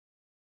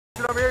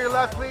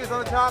left, please,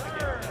 on the top.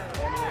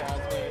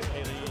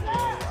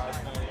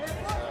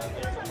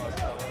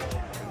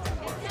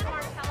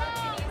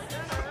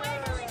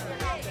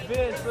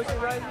 Vince, look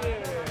at right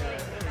here.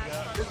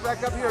 Just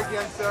back up here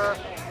again, sir.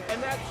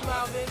 And that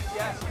smile, Vince,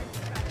 yes.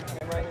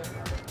 And right here.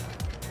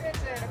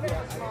 Vincent, a bit of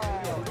a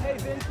smile. Hey,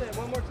 Vincent,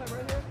 one more time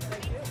right here.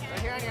 Thank you. Right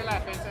here on your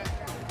left, Vincent.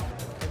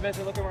 Hey,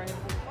 Vincent, look at right here.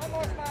 One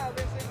more smile,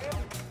 Vincent.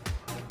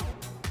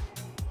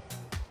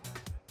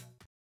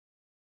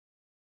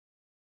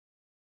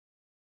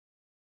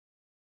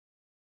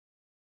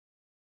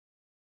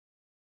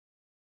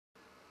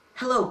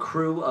 Hello,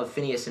 crew of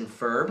Phineas and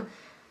Ferb.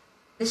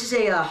 This is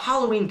a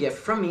Halloween gift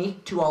from me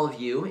to all of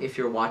you, if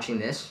you're watching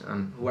this.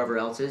 Whoever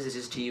else is, this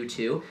is to you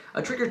too.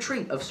 A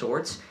trick-or-treat of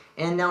sorts.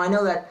 And now I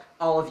know that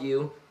all of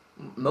you,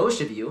 most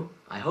of you,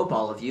 I hope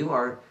all of you,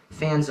 are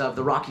fans of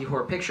the Rocky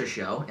Horror Picture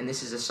Show, and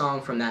this is a song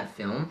from that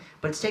film,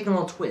 but it's taken a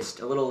little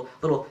twist, a little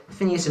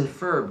Phineas and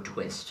Ferb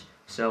twist.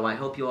 So I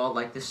hope you all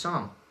like this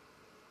song.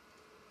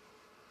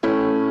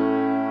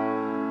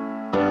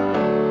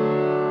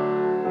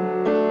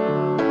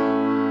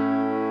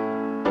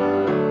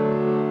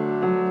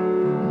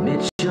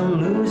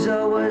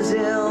 Was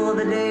ill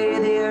the day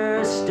the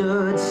earth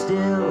stood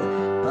still,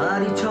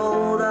 but he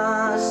told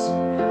us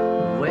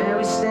where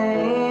we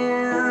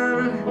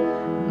stand.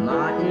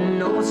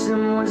 Martin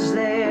Olson was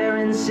there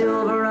in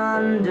silver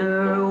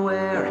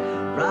underwear.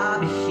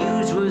 Robbie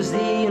Hughes was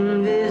the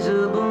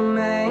invisible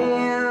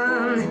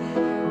man.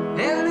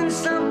 And then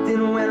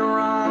something went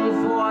wrong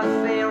for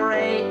Fay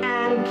Ray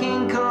and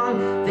King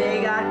Kong.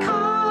 They got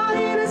caught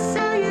in a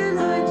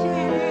cellular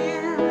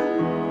jam,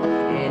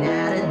 and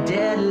at a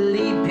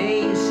deadly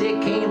pace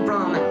it came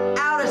from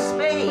outer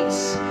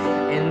space,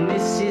 and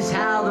this is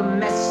how the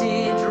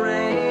message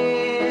ran.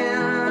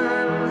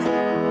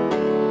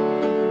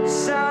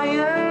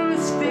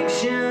 Science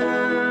fiction,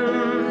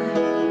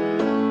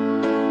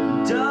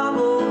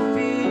 double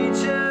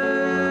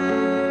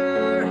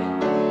feature,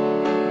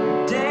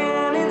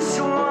 Dan and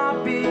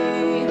Swampy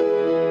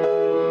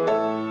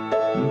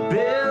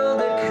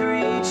build a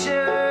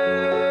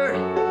creature,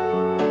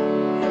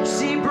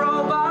 see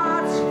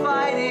robots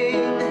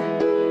fighting,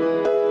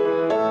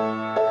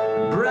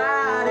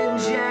 Brad and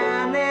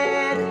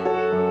Janet,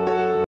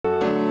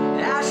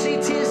 Ashley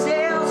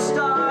Tisdale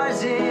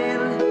stars in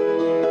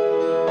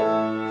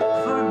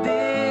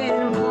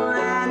Forbidden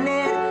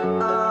Planet.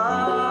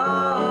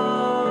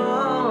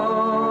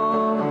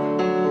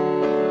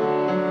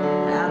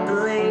 At the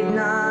late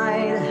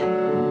night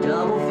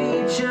double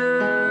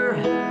feature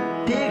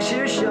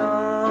picture show.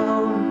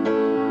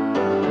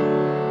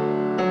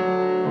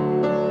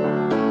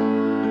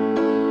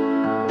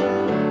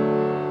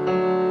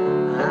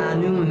 I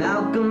knew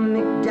Malcolm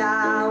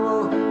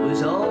McDowell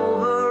was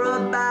over a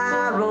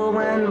barrel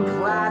when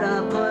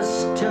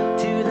Platypus took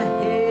to the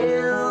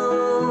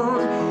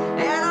hills.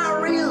 And I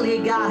really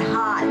got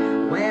hot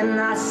when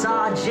I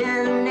saw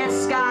Jeanette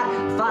Scott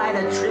fight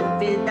a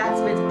Trifid that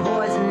spits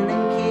poison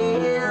and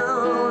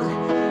kills.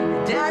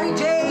 Danny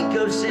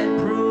Jacobs said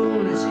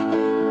prunes,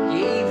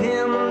 gave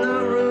him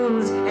the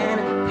runes, and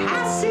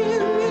passing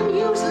him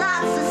used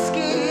lots of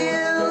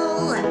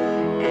skill.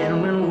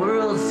 And when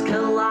worlds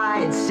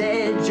collide,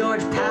 said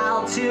George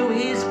Powell to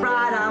his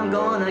bride, I'm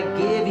gonna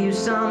give you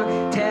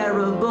some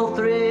terrible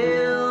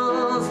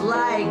thrills,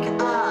 like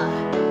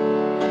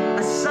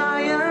a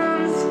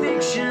science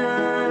fiction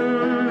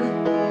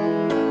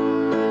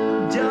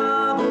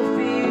double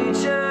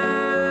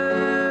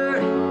feature,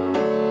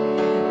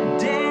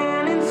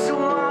 Dan and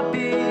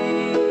Swampy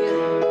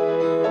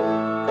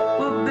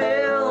will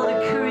build a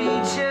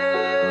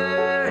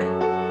creature,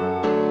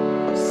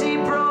 see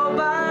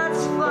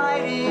robots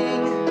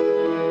fighting,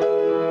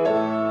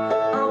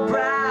 oh,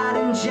 Brad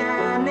and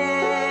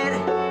Janet,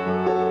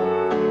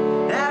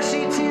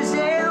 Ashley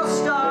Tisdale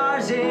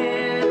stars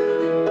in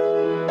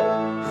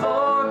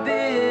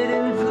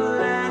Forbidden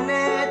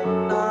Planet.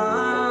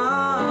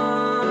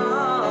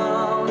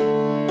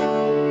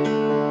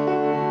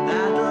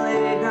 At the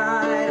late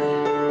night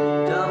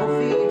double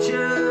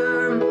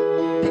feature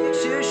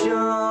picture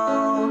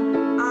show,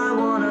 I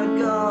wanna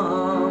go.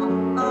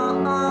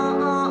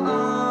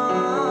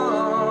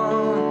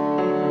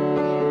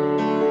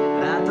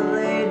 At the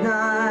late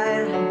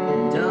night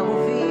double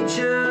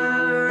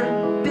feature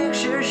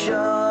picture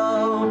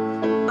show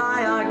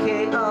by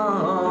RKO.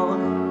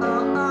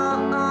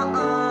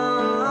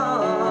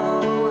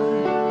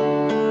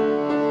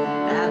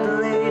 At the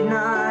late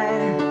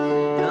night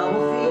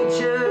double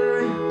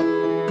feature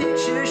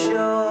picture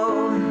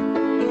show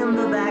in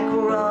the back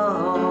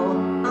row.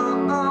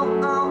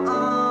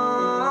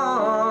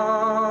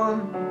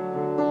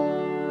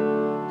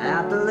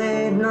 At the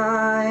late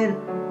night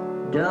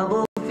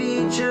double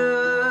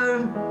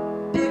feature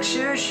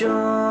picture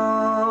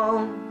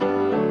show.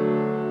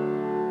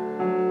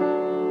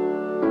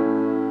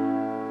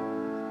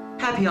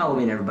 Happy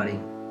Halloween, everybody.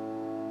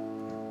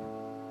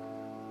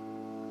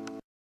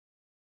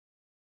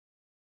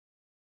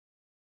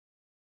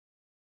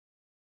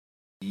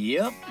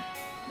 Yep.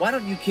 Why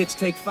don't you kids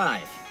take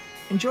 5?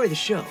 Enjoy the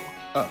show.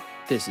 Oh,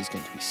 This is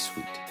going to be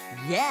sweet.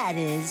 Yeah, it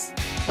is.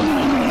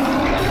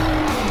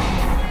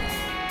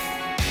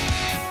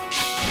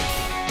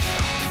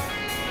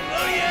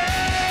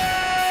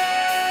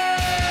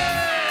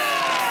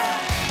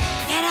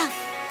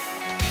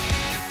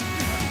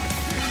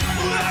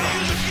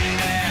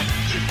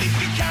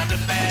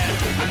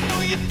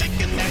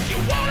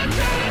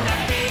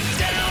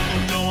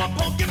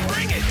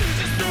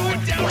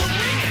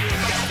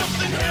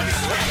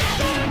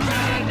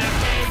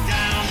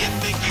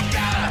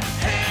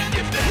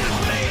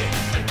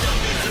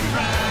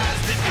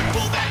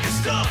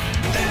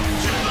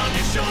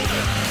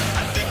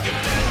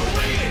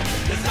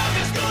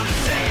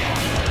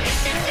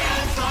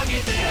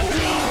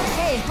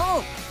 Hey,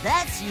 Hulk,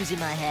 that's using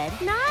my head.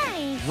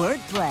 Nice.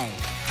 Wordplay.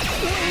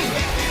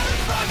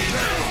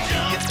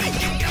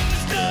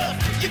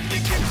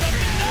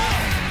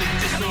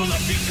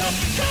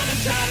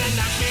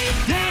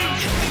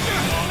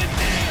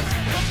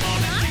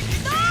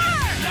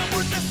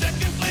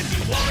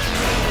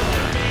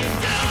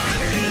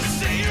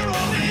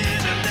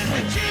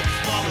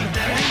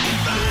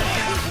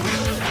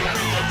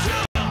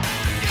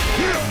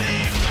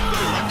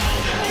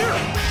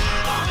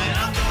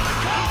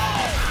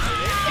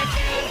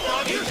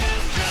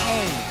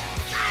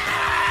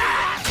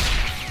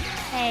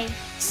 Hey.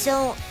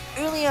 So,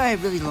 earlier I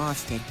really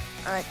lost it.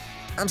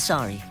 I'm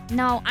sorry.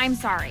 No, I'm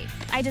sorry.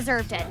 I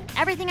deserved it.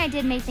 Everything I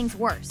did made things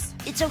worse.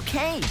 It's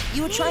okay.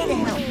 You were trying to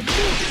help.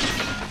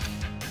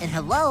 And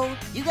hello,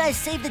 you guys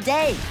saved the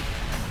day.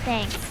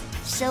 Thanks.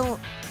 So,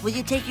 will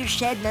you take your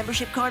Shed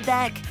membership card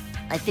back?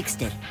 I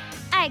fixed it.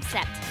 I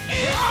accept.